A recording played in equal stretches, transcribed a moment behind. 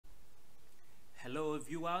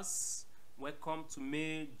viewers, welcome to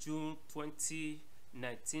May-June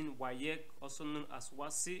 2019 WAEC, also known as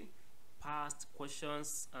WASSCE, past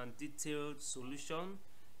questions and detailed solution,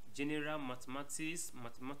 general mathematics,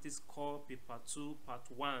 mathematics core paper 2 part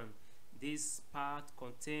 1. This part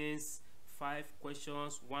contains 5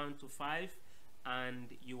 questions 1 to 5, and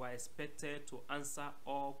you are expected to answer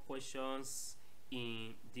all questions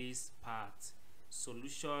in this part.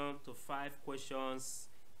 Solution to 5 questions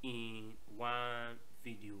in one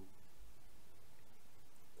video.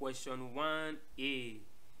 Question 1a.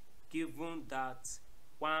 Given that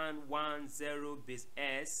 110 base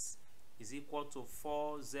s is equal to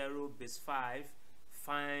 40 base 5,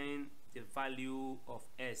 find the value of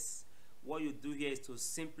s. What you do here is to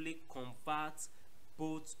simply convert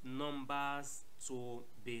both numbers to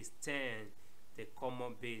base 10, the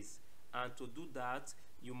common base, and to do that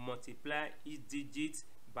you multiply each digit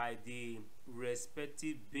by the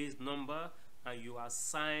respective base number and you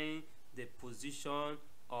assign the position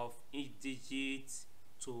of each digit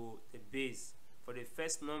to the base. For the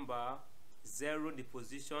first number, 0, the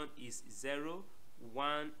position is 0,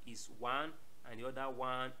 1 is 1, and the other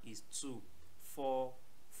one is 2. For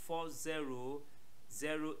 40,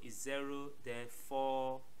 0 is 0, then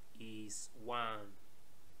 4 is 1.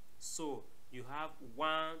 So you have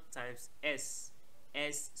 1 times s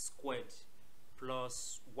squared,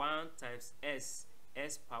 plus 1 times s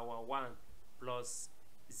power 1, plus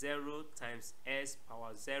 0 times s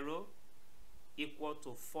power 0 equal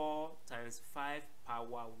to 4 times 5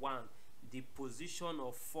 power 1. The position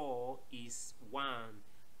of 4 is 1,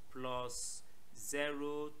 plus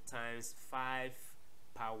 0 times 5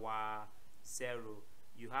 power 0.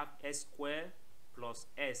 You have s squared plus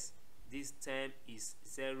s. This term is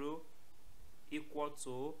 0, equal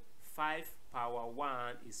to 5 power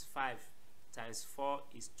 1 is 5, times 4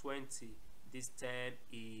 is 20. This term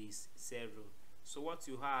is 0. So what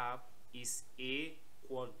you have is a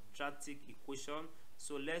quadratic equation.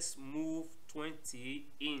 So let's move 20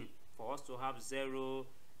 in for us to have 0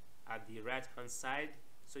 at the right hand side.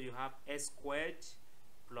 So you have s squared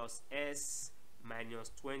plus s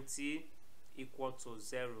minus 20 equal to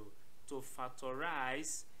 0. To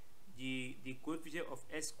factorize, the coefficient of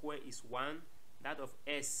s squared is 1, that of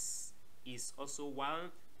s is also 1,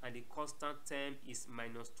 and the constant term is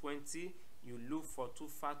minus 20. You look for two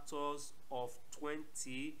factors of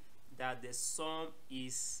 20 that the sum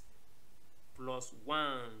is plus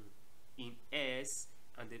 1 in s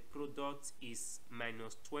and the product is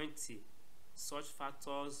minus 20. Such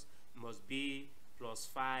factors must be plus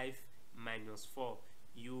 5 minus 4.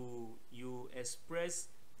 You express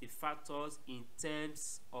the factors in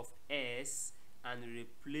terms of s and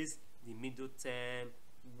replace the middle term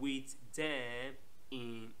with them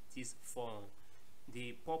in this form.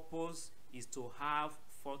 The purpose is to have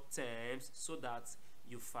 4 terms so that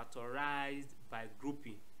you factorize by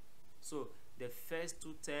grouping. So the first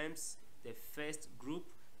 2 terms, the first group,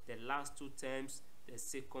 the last 2 terms, the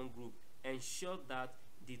second group. Ensure that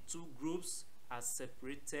the 2 groups are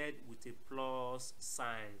separated with a plus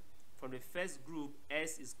sign. From the first group,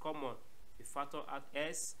 s is common. If you factor out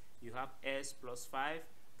s, you have s plus 5.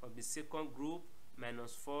 From the second group,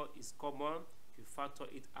 minus 4 is common. If you factor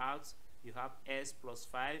it out, you have s plus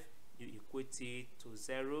 5. You equate it to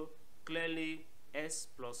 0. Clearly, s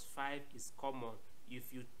plus 5 is common.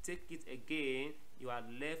 If you take it again, you are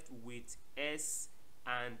left with s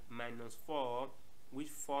and minus 4, which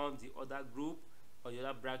form the other group or the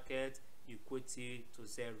other bracket. You equate it to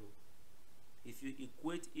 0. If you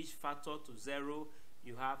equate each factor to 0,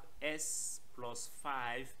 you have s plus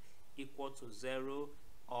 5 equal to 0,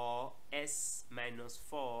 or s minus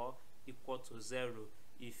 4 equal to 0.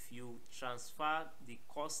 If you transfer the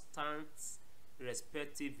constants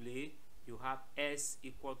respectively, you have s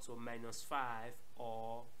equal to minus 5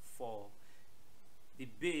 or 4. The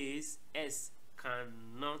base s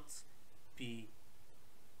cannot be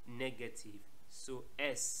negative, so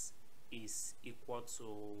s is equal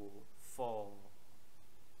to 4.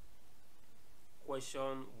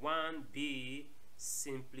 Question 1b.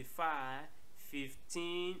 Simplify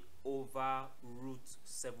 15 over root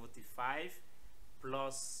 75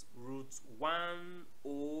 plus root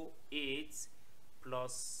 108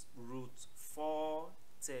 plus root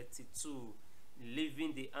 432,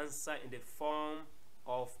 leaving the answer in the form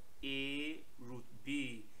of a root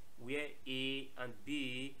b, where a and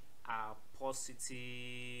b are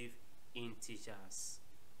positive integers.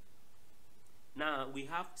 Now we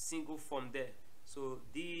have single form there. So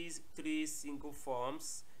these 3 single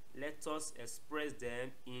forms, let us express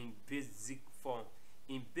them in basic form.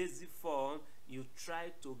 In basic form, you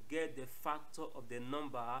try to get the factor of the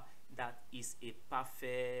number that is a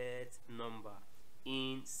perfect number.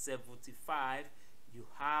 In 75, you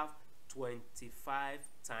have 25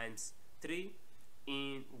 times 3.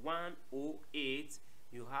 In 108,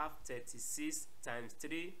 you have 36 times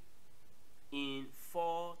 3. In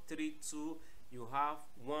 432, you have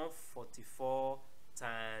 144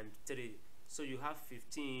 times 3. So you have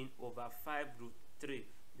 15 over 5 root 3,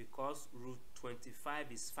 because root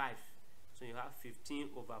 25 is 5. So you have 15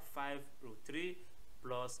 over 5 root 3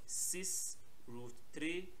 plus 6 root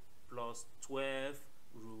 3 plus 12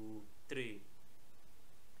 root 3.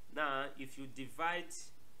 Now if you divide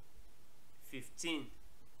 15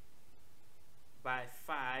 by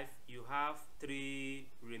 5, you have 3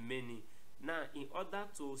 remaining. Now in order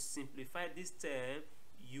to simplify this term,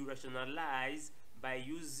 you rationalize by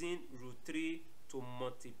using root 3 to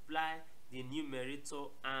multiply the numerator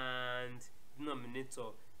and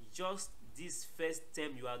denominator. Just this first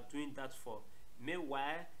term you are doing that for.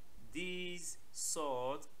 Meanwhile, these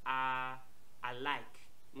sorts are alike.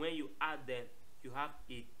 When you add them, you have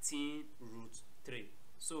 18 root 3.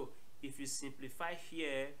 So if you simplify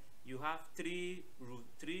here, you have 3 root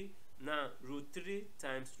 3. Now root 3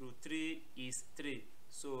 times root 3 is 3.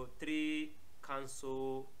 So 3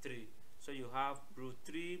 cancel 3. So you have root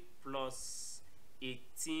 3 plus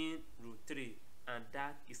 18 root 3, and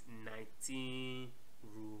that is 19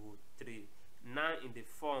 root 3. Now in the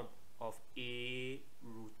form of A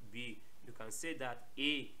root B, you can say that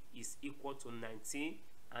A is equal to 19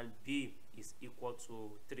 and B is equal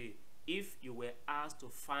to 3. If you were asked to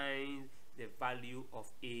find the value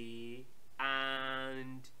of A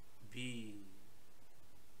and B.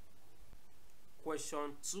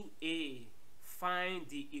 Question 2A. Find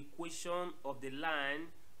the equation of the line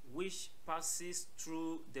which passes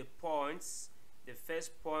through the points. The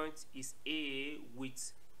first point is A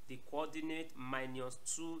with the coordinate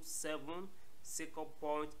 -2, 7. Second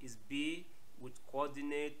point is B with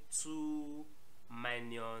coordinate 2,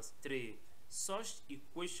 -3. Such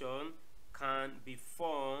equation can be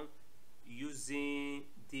formed using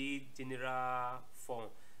the general form.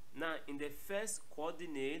 Now in the first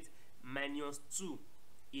coordinate, -2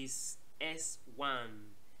 is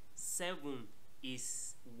S1, 7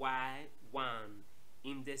 is Y1.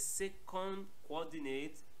 In the second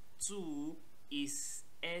coordinate, 2 is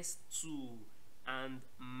S2 and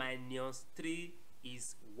 -3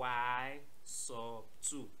 is Y sub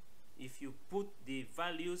 2. If you put the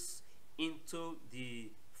values into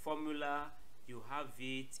the formula, you have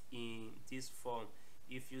it in this form.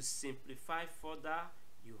 If you simplify further,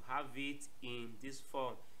 you have it in this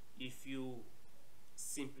form. If you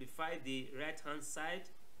simplify the right hand side,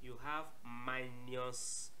 you have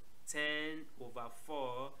 -10 over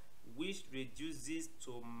 4, which reduces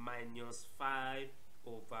to -5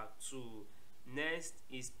 over 2. Next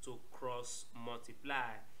is to cross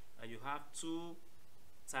multiply, and you have 2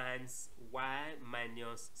 times y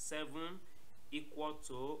minus 7 equal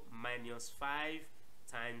to -5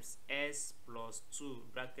 times s plus 2,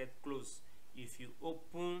 bracket close. If you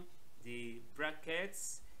open the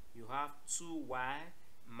brackets, you have 2y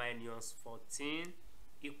minus 14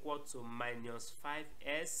 equal to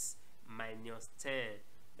 -5s minus 10.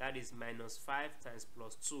 That is -5 times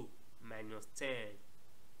plus 2 minus 10.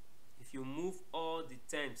 If you move all the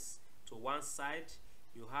terms to one side,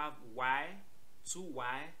 you have y,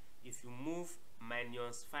 2y. If you move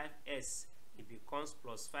 -5s, it becomes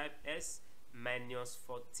plus 5s. Minus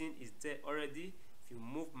 14 is there already. If you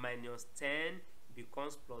move -10, it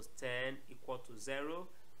becomes plus 10 equal to 0.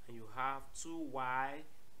 And you have 2y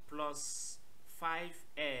plus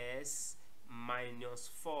 5s minus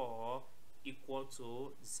 4 equal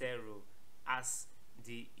to 0 as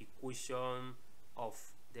the equation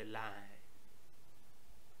of the line.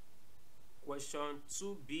 Question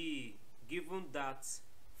 2b. Given that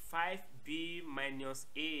 5b minus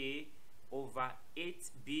a over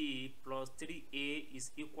 8b plus 3a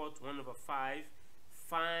is equal to 1 over 5,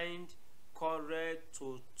 find correct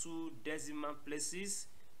to 2 decimal places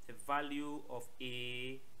the value of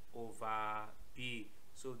a over b.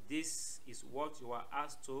 So this is what you are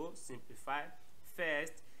asked to simplify.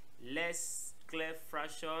 First, let's clear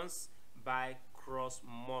fractions by cross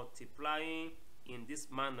multiplying in this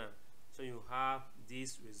manner. So you have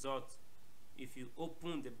this result. If you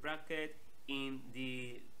open the bracket in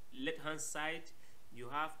the left hand side, you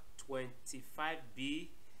have 25b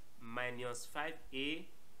minus 5a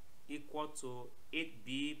equal to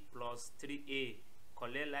 8b plus 3a.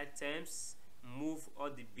 Collect like terms, move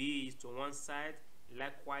all the b's to one side,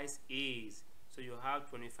 likewise a's. So you have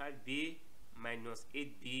 25b minus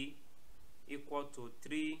 8b equal to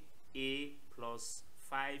 3a plus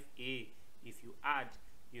 5a. If you add,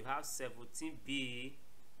 you have 17b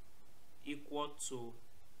equal to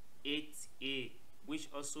 8a. which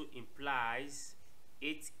also implies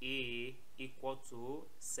 8a equal to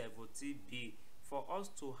 70b. For us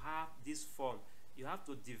to have this form, you have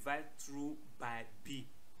to divide through by b.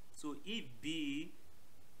 So if b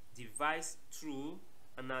divides through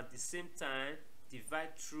and at the same time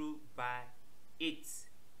divide through by 8,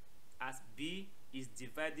 as b is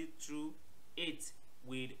divided through 8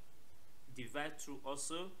 will divide through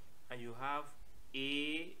also, and you have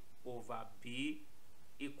a over b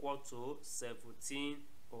equal to 17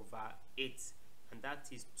 over 8, and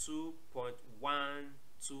that is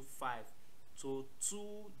 2.125 to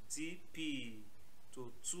 2dp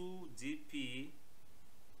to 2dp,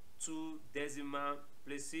 2 decimal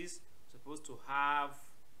places, supposed to have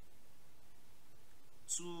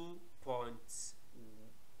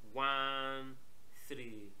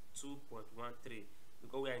 2.13,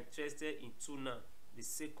 because we are interested in 2 now. The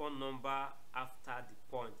second number after the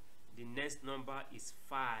point, the next number is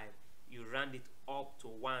 5. You round it up to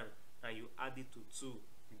 1 and you add it to 2,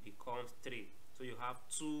 it becomes 3. So you have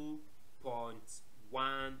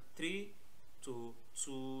 2.13 to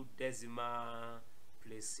 2 decimal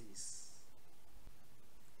places.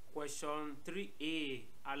 Question 3a.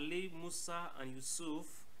 Ali, Musa and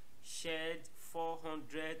Yusuf shared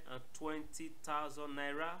 420,000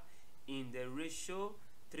 naira in the ratio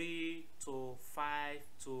 3 to 5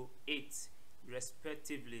 to 8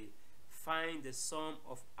 respectively. Find the sum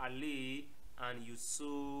of Ali and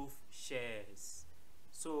Yusuf shares.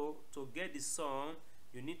 So to get the sum,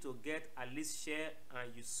 you need to get Ali's share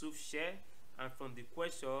and Yusuf's share, and from the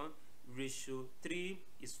question, ratio 3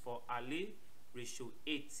 is for Ali, ratio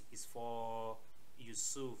 8 is for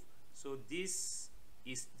Yusuf. So this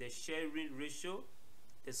is the sharing ratio.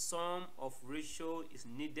 The sum of ratio is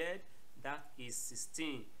needed, that is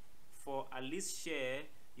 16. For Ali's share,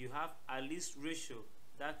 you have Ali's ratio,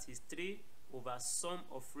 that is 3 over sum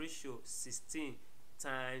of ratio 16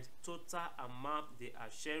 times total amount they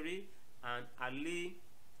are sharing, and Ali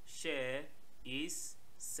share is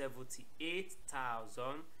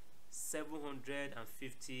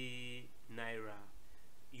 78,750 naira.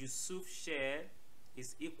 Yusuf share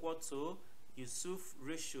is equal to Yusuf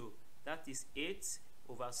ratio, that is 8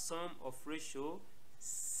 over sum of ratio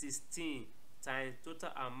 16 times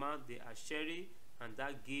total amount they are sharing, and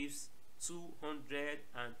that gives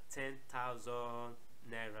 210,000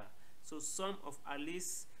 naira. So sum of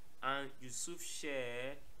Ali's and Yusuf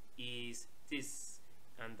share is this,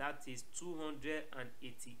 and that is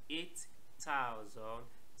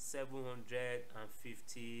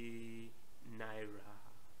 288,750 naira.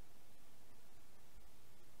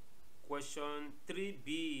 Question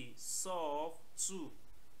 3b. Solve 2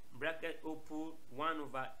 bracket open 1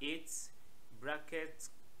 over 8 bracket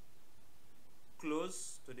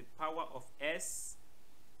close to the power of s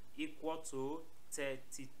equal to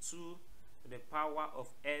 32 to the power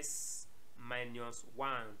of s minus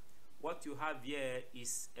 1. What you have here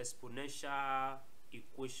is exponential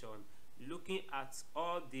equation. Looking at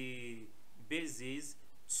all the bases,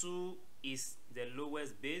 2 is the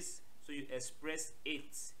lowest base, so you express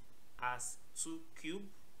 8 as 2 cubed,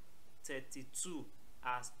 32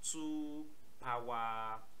 as 2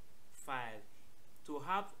 power 5. To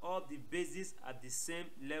have all the bases at the same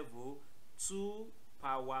level, 2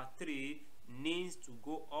 power 3 needs to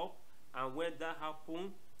go up, and when that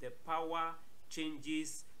happens, the power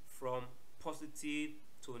changes from positive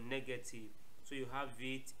to negative. So you have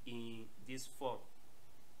it in this form.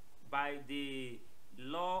 By the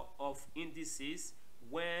law of indices,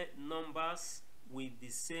 when numbers with the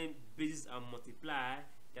same basis are multiplied,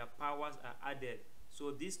 their powers are added.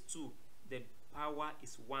 So these 2, the power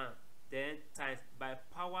is 1. Then times by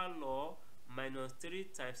power law minus 3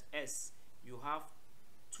 times s, you have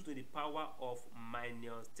 2 to the power of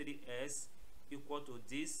minus 3s equal to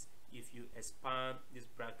this if you expand this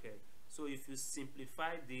bracket. So if you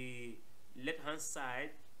simplify the left hand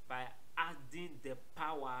side by adding the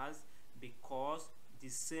powers, because the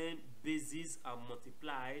same bases are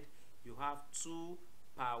multiplied, you have 2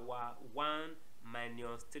 power 1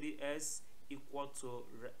 minus 3s equal to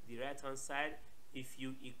the right hand side. If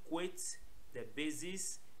you equate the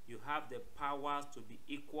bases, you have the powers to be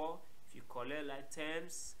equal. If you collect like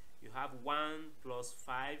terms, you have 1 plus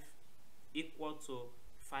 5 equal to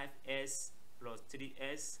 5s plus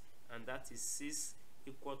 3s, and that is 6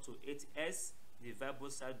 equal to 8s. Divide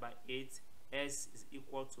both sides by 8, s is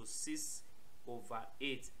equal to 6 over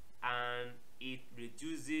 8, and it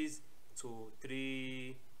reduces to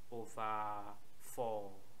 3 over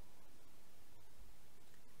 4.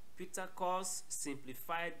 Petakus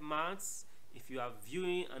Simplified Maths. If you are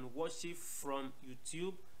viewing and watching from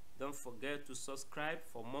YouTube, don't forget to subscribe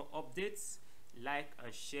for more updates. like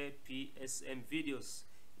and share PSM videos.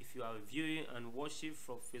 If you are viewing and watching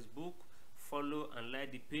from Facebook, follow and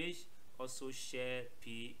like the page. Also share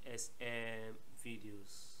PSM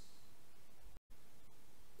videos.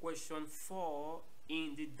 Question 4.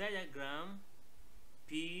 In the diagram,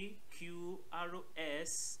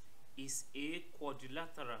 PQRS is a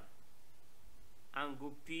quadrilateral.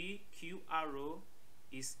 Angle PQR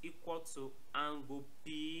is equal to angle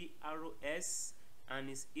PRS and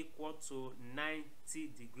is equal to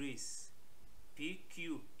 90 degrees.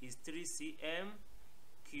 PQ is 3 cm,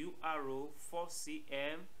 QR 4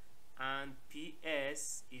 cm, and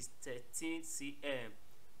PS is 13 cm.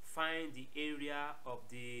 Find the area of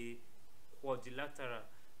the quadrilateral.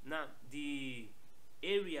 Now, the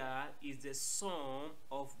area is the sum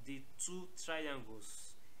of the two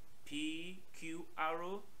triangles,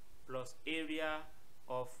 PQR plus area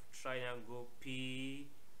of triangle PRS.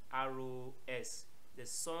 The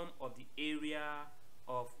sum of the area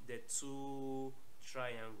of the two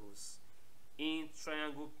triangles. In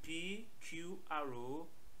triangle PQR,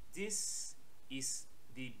 this is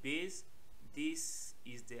the base, this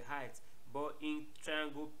is the height. But in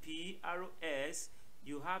triangle PRS,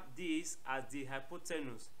 you have this as the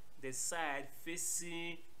hypotenuse, the side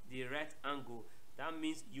facing the right angle. That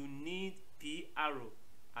means you need PR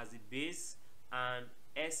as the base and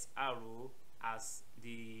SR as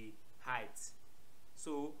the height.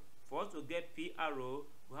 So for us to get PRO,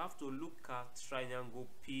 we have to look at triangle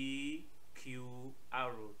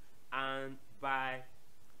PQR, and by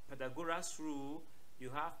Pythagoras rule, you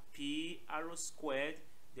have PR squared,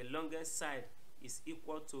 the longest side, is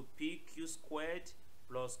equal to PQ squared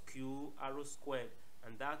plus QR squared,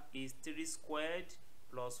 and that is 3 squared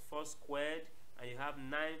plus 4 squared, and you have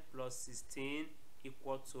 9 plus 16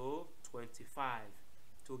 equal to 25.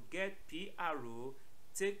 To get PRO,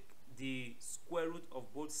 take the square root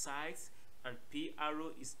of both sides, and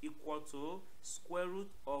PRO is equal to square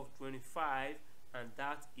root of 25, and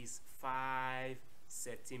that is 5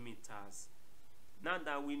 centimeters. Now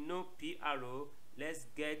that we know PRO, let's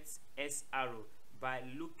get SRO by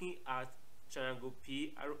looking at triangle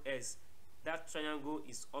PRS. That triangle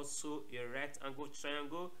is also a right angle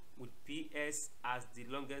triangle with PS as the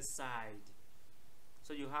longest side.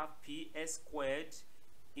 So you have PS squared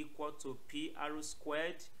equal to PRO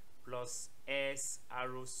squared plus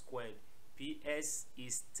SRO squared. PS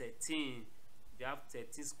is 13. You have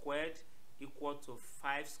 13 squared equal to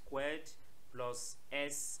 5 squared plus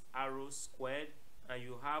SRO squared, and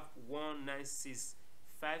you have 196.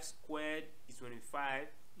 5 squared is 25.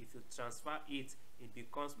 If you transfer it, it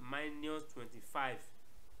becomes minus 25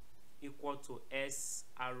 equal to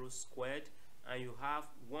SRO squared, and you have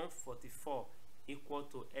 144 equal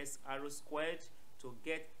to SRO squared. To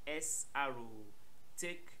get SRO,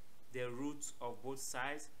 take the root of both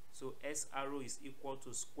sides. So SRO is equal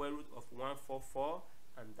to square root of 144,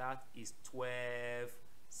 and that is 12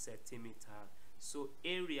 centimeters. So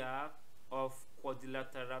area of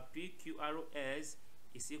quadrilateral PQRS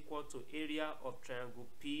is equal to area of triangle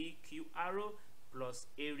PQR plus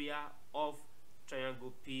area of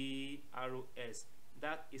triangle PRS.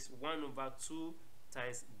 That is 1/2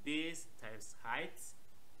 times base times height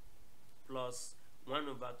plus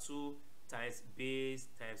 1/2 times base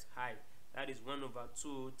times height. That is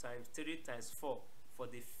 1/2 times 3 times 4 for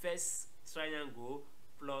the first triangle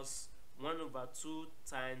plus 1/2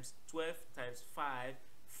 times 12 times 5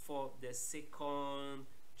 for the second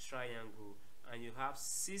triangle. And you have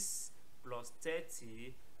 6 plus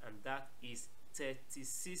 30, and that is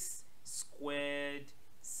 36 squared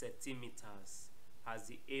centimeters as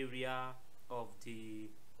the area of the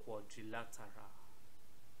quadrilateral.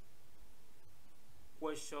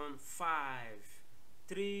 Question 5.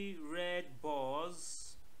 3 red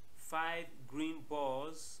balls, 5 green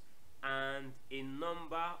balls, and a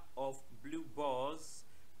number of blue balls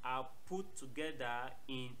are put together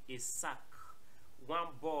in a sack.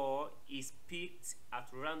 One ball is picked at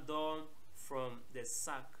random from the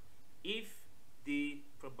sack. If the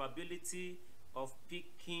probability of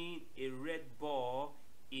picking a red ball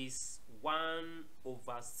is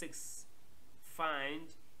 1/6,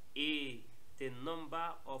 find A, the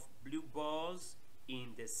number of blue balls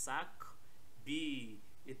in the sack, B,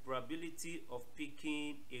 the probability of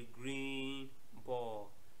picking a green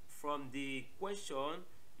ball. From the question,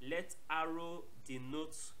 let arrow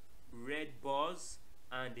denote red balls,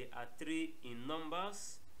 and there are 3 in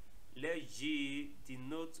numbers. Let G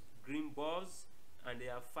denote green balls, and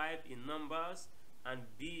there are 5 in numbers, and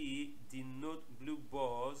B denote blue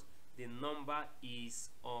balls. The number is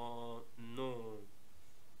unknown.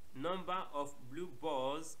 Number of blue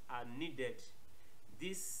balls are needed.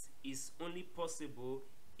 This is only possible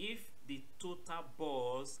if the total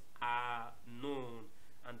balls are known,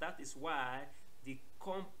 and that is why the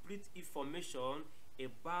complete information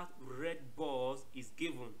about red balls is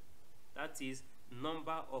given. That is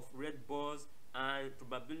number of red balls and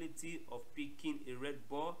probability of picking a red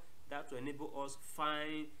ball. That will enable us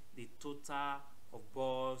find the total of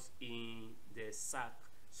balls in the sack.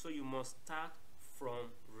 So you must start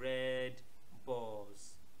from red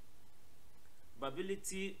balls.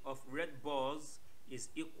 Probability of red balls is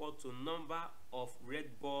equal to number of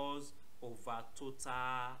red balls over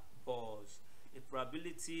total balls. The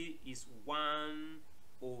probability is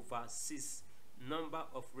 1/6. Number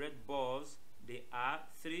of red balls, they are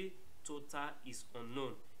 3. Total is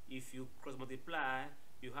unknown. If you cross multiply,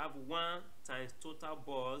 you have 1 times total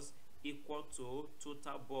balls equal to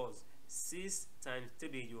total balls. 6 times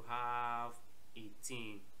 3, you have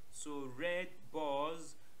 18. So red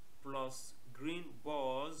balls plus green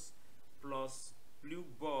balls plus blue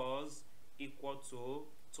balls equal to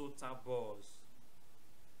total balls.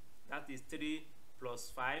 That is 3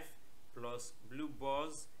 plus 5 plus blue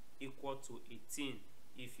balls equal to 18.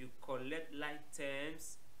 If you collect like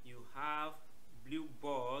terms, you have blue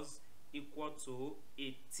balls equal to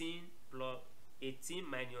 18 plus 18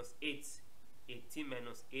 minus 8. 18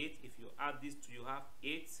 minus 8, if you add this to, you have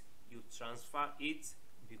 8. You transfer 8,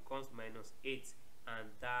 becomes minus 8,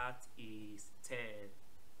 and that is 10.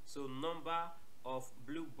 So number of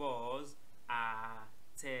blue balls are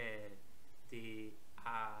 10. They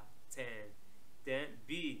are 10. Then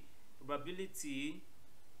B, probability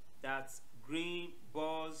that green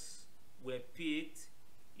balls were picked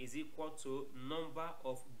is equal to number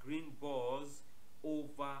of green balls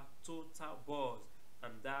over total balls,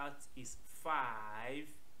 and that is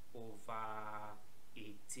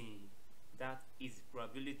 5/18. That is the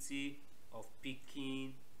probability of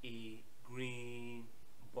picking a green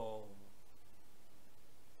ball.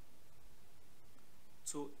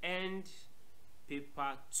 To end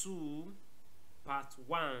paper 2 part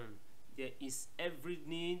 1, there is every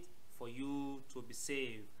need for you to be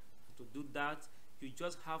saved. To do that, you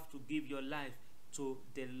just have to give your life to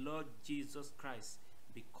the Lord Jesus Christ,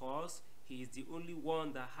 because he is the only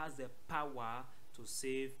one that has the power to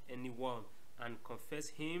save anyone, and confess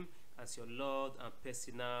him as your Lord and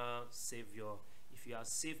personal Savior. If you are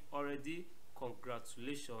saved already,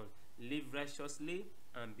 congratulations. Live righteously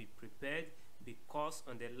and be prepared, because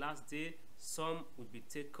on the last day some will be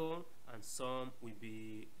taken and some will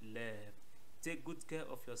be left. Take good care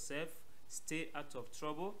of yourself, stay out of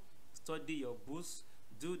trouble, study your books,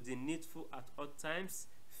 do the needful at all times,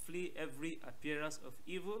 flee every appearance of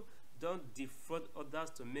evil, don't defraud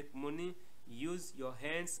others to make money, use your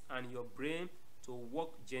hands and your brain to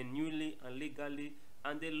work genuinely and legally,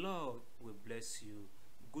 and the Lord will bless you.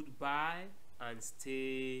 Goodbye and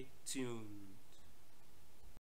stay tuned.